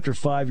contact after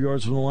 5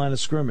 yards from the line of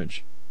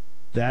scrimmage.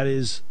 That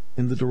is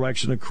in the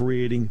direction of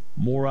creating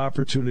more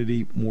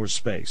opportunity, more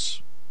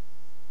space.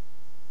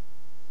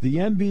 The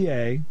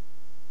NBA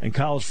and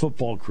college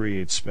football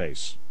create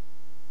space.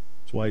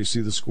 That's why you see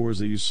the scores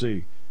that you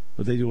see.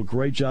 But they do a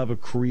great job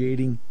of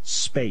creating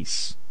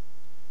space.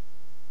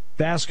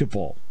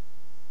 Basketball.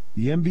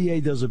 The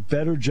NBA does a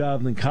better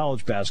job than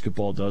college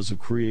basketball does of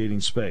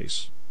creating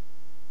space.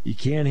 You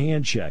can't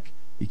hand check.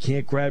 You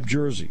can't grab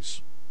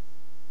jerseys.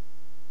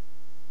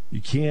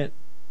 You can't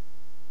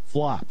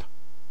flop.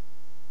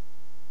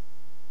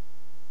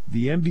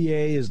 The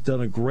NBA has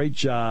done a great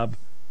job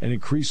and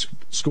increased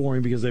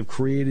scoring because they've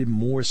created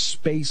more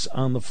space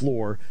on the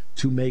floor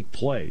to make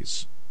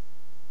plays.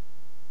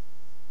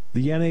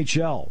 The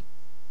NHL,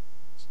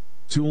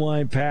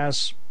 two-line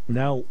pass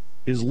now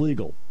is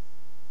legal.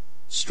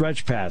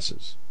 Stretch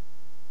passes.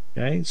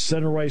 Okay?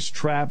 Center ice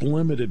trap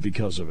limited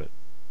because of it.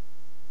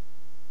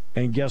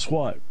 And guess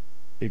what?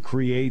 It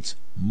creates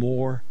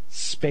more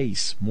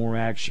space, more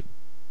action.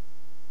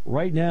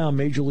 Right now,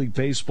 Major League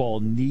Baseball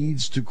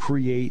needs to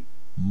create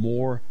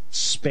more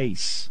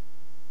space.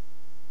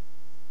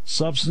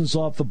 Substance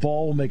off the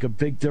ball will make a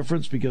big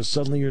difference because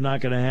suddenly you're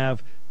not going to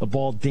have the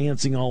ball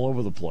dancing all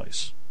over the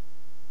place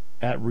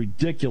at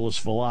ridiculous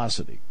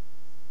velocity.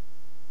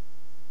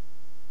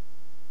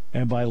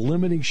 And by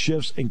limiting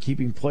shifts and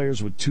keeping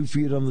players with 2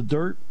 feet on the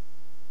dirt,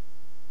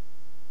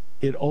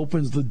 it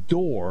opens the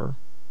door.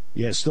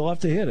 You still have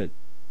to hit it,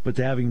 but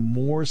to having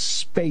more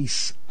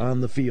space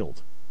on the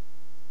field.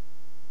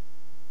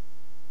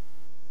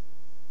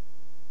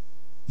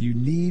 You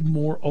need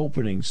more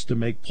openings to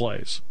make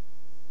plays.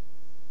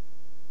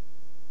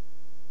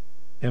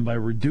 And by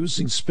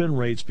reducing spin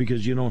rates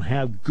because you don't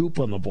have goop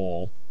on the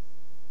ball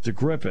to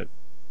grip it,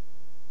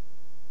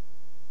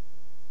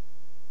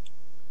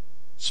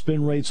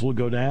 spin rates will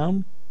go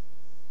down.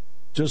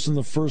 Just in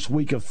the first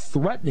week of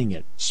threatening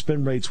it,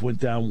 spin rates went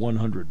down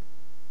 100.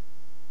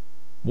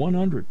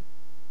 100.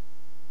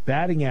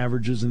 Batting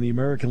averages in the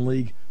American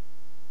League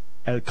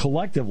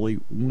collectively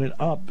went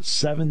up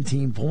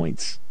 17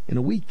 points in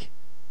a week.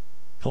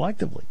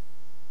 Collectively.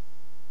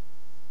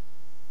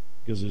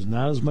 Because there's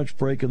not as much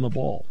break in the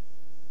ball.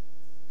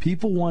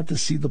 People want to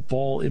see the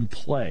ball in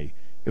play.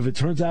 If it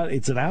turns out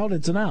it's an out,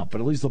 it's an out. But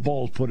at least the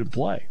ball is put in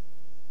play.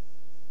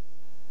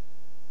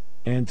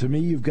 And to me,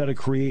 you've got to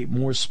create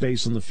more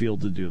space on the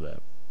field to do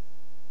that.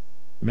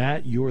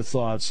 Matt, your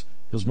thoughts,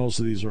 because most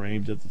of these are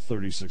aimed at the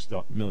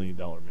 $36 million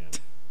man.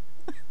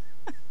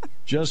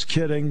 Just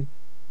kidding.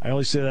 I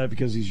only say that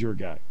because he's your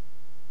guy.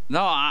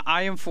 No,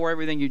 I am for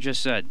everything you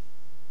just said.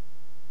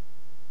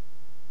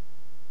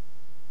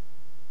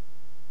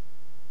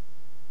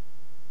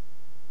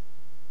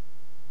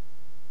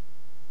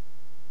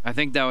 I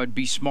think that would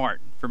be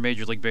smart for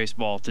Major League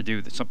Baseball to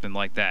do something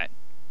like that.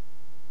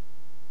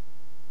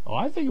 Oh,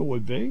 I think it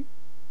would be.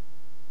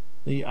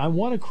 I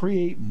want to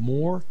create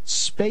more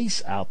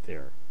space out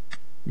there.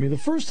 I mean, the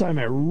first time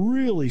I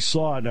really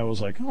saw it, and I was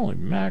like, holy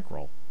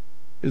mackerel,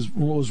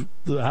 was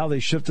how they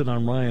shifted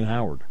on Ryan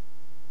Howard.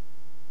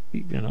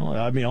 You know,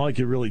 I mean, all he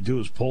could really do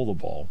is pull the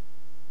ball.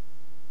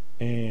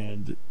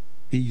 And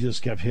he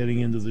just kept hitting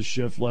into the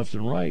shift left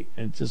and right,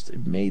 and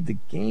it made the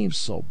game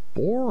so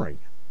boring.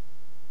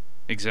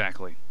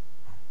 Exactly.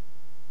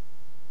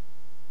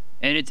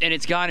 And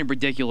it's gotten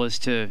ridiculous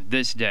to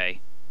this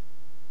day.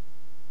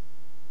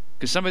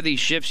 Because some of these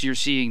shifts you're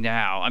seeing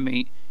now, I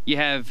mean, you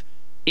have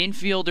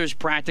infielders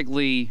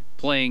practically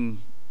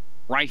playing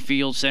right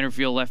field, center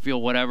field, left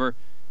field, whatever.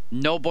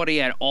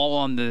 Nobody at all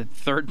on the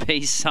third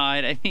base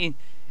side. I mean,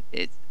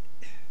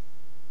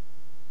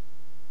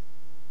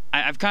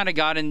 I've kind of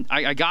gotten...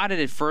 I got it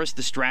at first,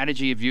 the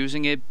strategy of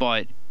using it,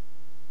 but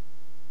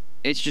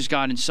it's just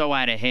gotten so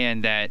out of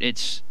hand that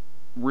it's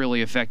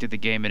really affected the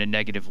game in a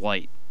negative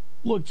light.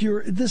 Look,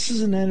 this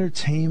is an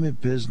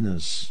entertainment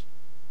business.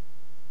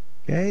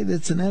 Okay,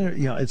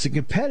 it's a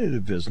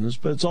competitive business,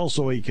 but it's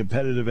also a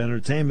competitive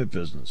entertainment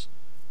business.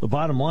 The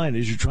bottom line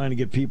is you're trying to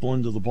get people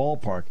into the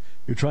ballpark.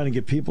 You're trying to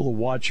get people to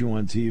watch you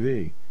on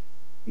TV.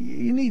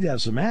 You need to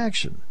have some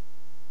action.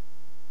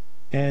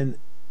 And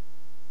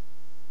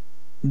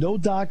no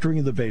doctoring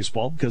of the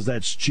baseball, because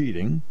that's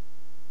cheating.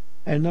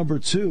 And number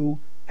two,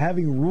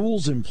 having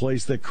rules in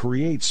place that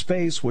create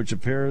space, which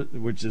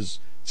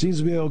seems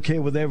to be okay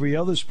with every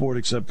other sport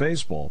except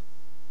baseball.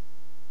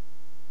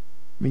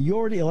 I mean, you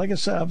already, like I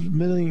said a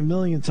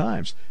million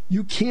times,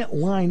 you can't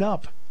line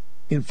up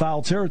in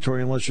foul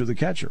territory unless you're the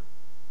catcher.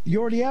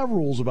 You already have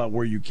rules about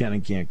where you can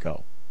and can't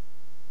go.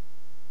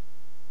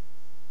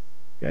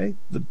 Okay?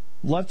 The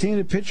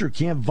left-handed pitcher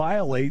can't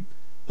violate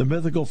the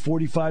mythical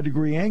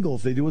 45-degree angle.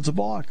 If they do, it's a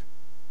balk.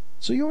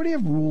 So you already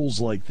have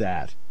rules like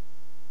that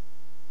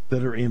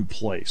are in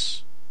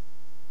place.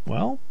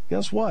 Well,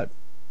 guess what?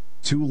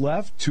 2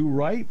 left, 2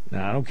 right.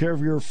 Now, I don't care if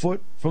you're a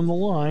foot from the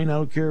line. I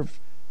don't care if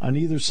on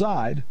either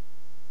side.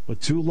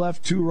 But 2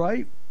 left, 2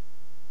 right.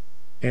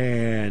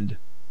 And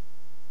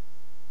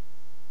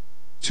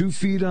 2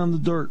 feet on the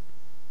dirt.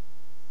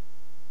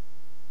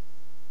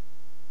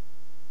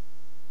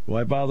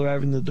 Why bother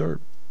having the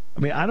dirt? I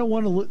mean, I don't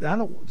want to look.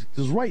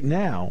 Because right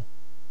now,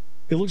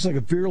 it looks like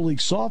a beer league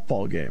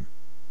softball game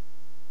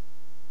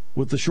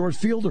with the short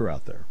fielder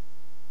out there.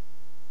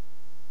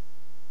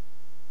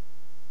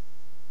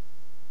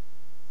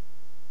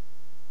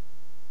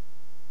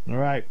 All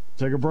right,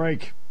 take a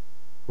break.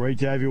 Great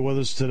to have you with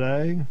us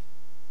today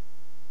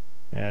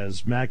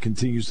as Matt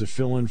continues to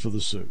fill in for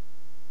the suit.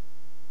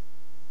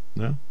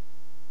 No?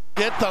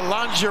 Get the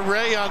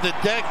lingerie on the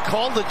deck.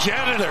 Call the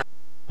janitor.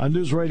 On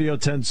News Radio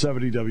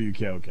 1070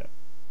 WKOK.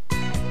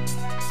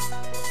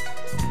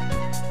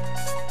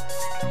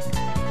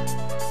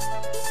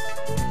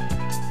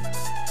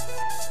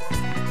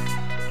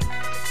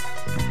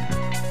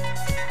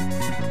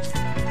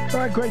 All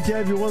right, great to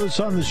have you with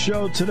us on the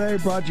show today.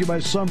 Brought to you by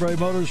Sunbury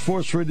Motors,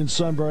 4th Street in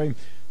Sunbury.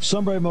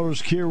 Sunbury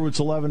Motors Kia, routes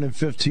 11 and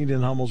 15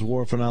 in Hummel's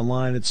Wharf, and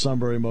online at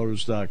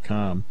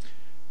sunburymotors.com.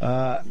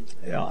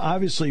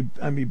 Obviously,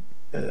 I mean,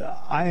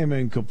 I am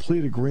in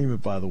complete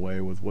agreement, by the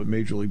way, with what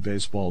Major League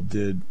Baseball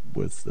did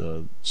with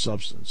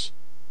substance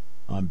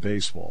on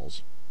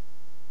baseballs.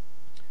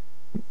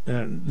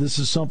 And this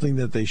is something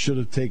that they should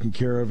have taken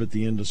care of at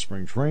the end of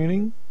spring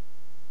training,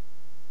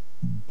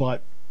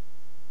 but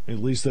at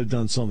least they've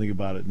done something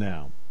about it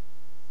now.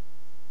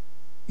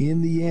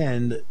 In the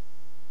end,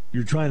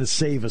 you're trying to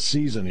save a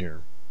season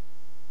here.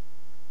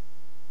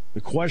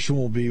 The question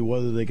will be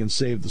whether they can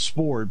save the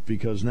sport,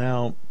 because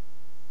now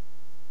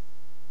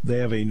they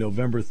have a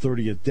November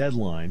 30th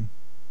deadline.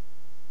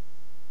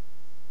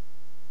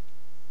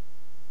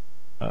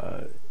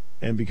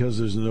 And because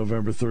there's a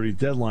November 30th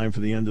deadline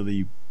for the end of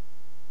the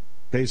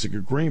basic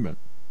agreement,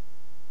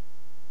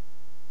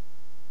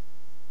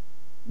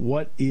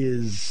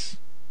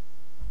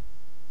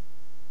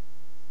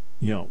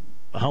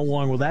 how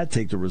long will that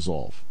take to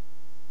resolve?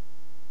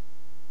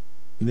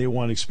 And they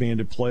want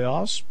expanded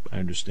playoffs. I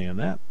understand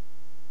that.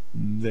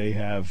 They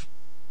have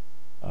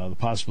the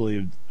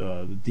possibility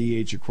of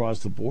the DH across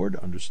the board.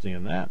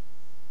 Understand that.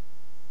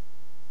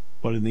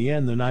 But in the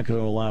end, they're not going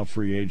to allow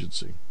free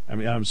agency. I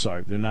mean, I'm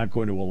sorry. They're not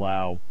going to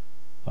allow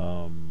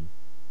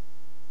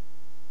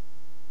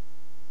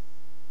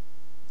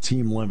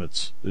team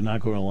limits. They're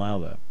not going to allow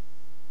that.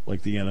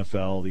 Like the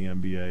NFL, the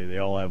NBA, they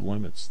all have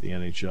limits. The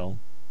NHL.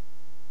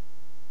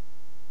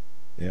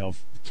 They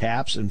have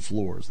caps and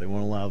floors. They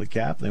won't allow the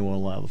cap. They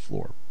won't allow the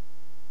floor.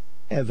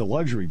 They have the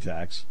luxury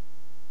tax.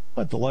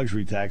 But the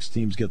luxury tax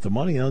teams get the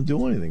money and don't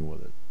do anything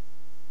with it.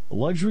 The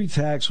luxury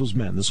tax was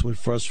meant, this is what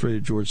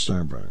frustrated George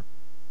Steinbrenner,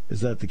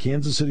 is that the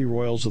Kansas City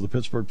Royals or the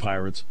Pittsburgh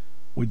Pirates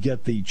would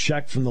get the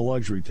check from the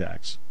luxury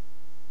tax.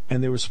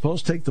 And they were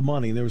supposed to take the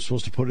money and they were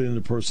supposed to put it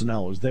into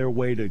personnel. It was their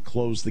way to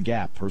close the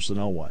gap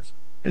personnel-wise.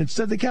 And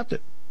instead they kept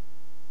it.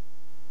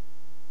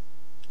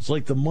 It's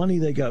like the money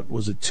they got,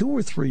 was it 2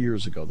 or 3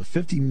 years ago, the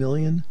 $50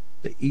 million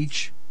that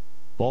each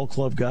ball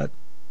club got?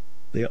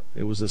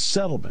 It was a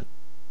settlement,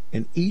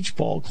 and each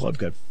ball club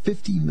got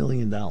 $50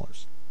 million.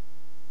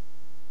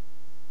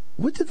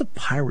 What did the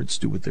Pirates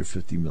do with their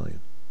 $50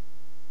 million?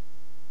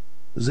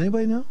 Does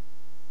anybody know?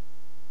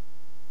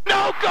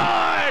 No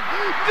good!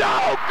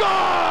 No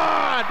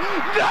good!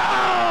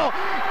 No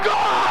good!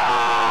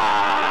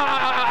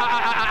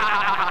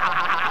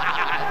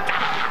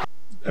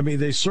 I mean,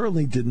 they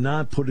certainly did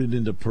not put it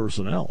into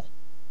personnel.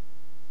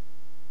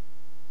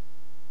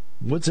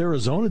 What's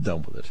Arizona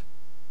done with it?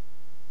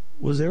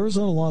 Was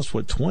Arizona lost,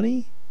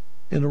 20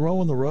 in a row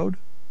on the road?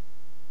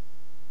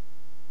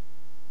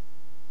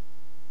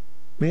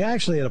 I mean, I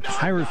actually had a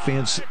Pirate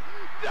fan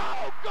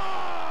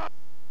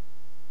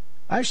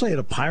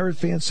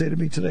say to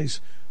me today,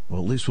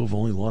 well, at least we've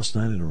only lost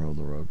 9 in a row on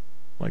the road.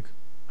 Like,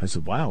 I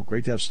said, wow,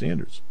 great to have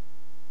standards.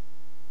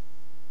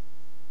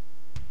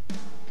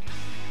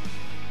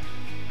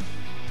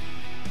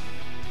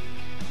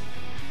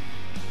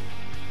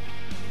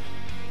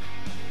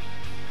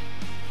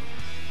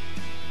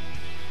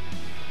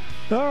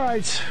 All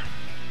right.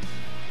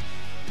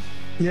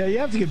 Yeah, you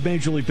have to give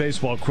Major League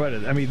Baseball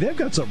credit. I mean, they've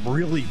got some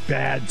really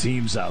bad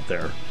teams out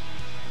there.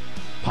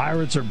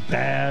 Pirates are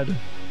bad.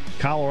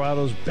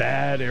 Colorado's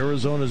bad.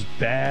 Arizona's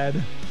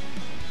bad.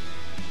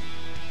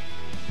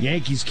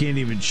 Yankees can't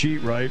even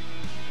cheat right.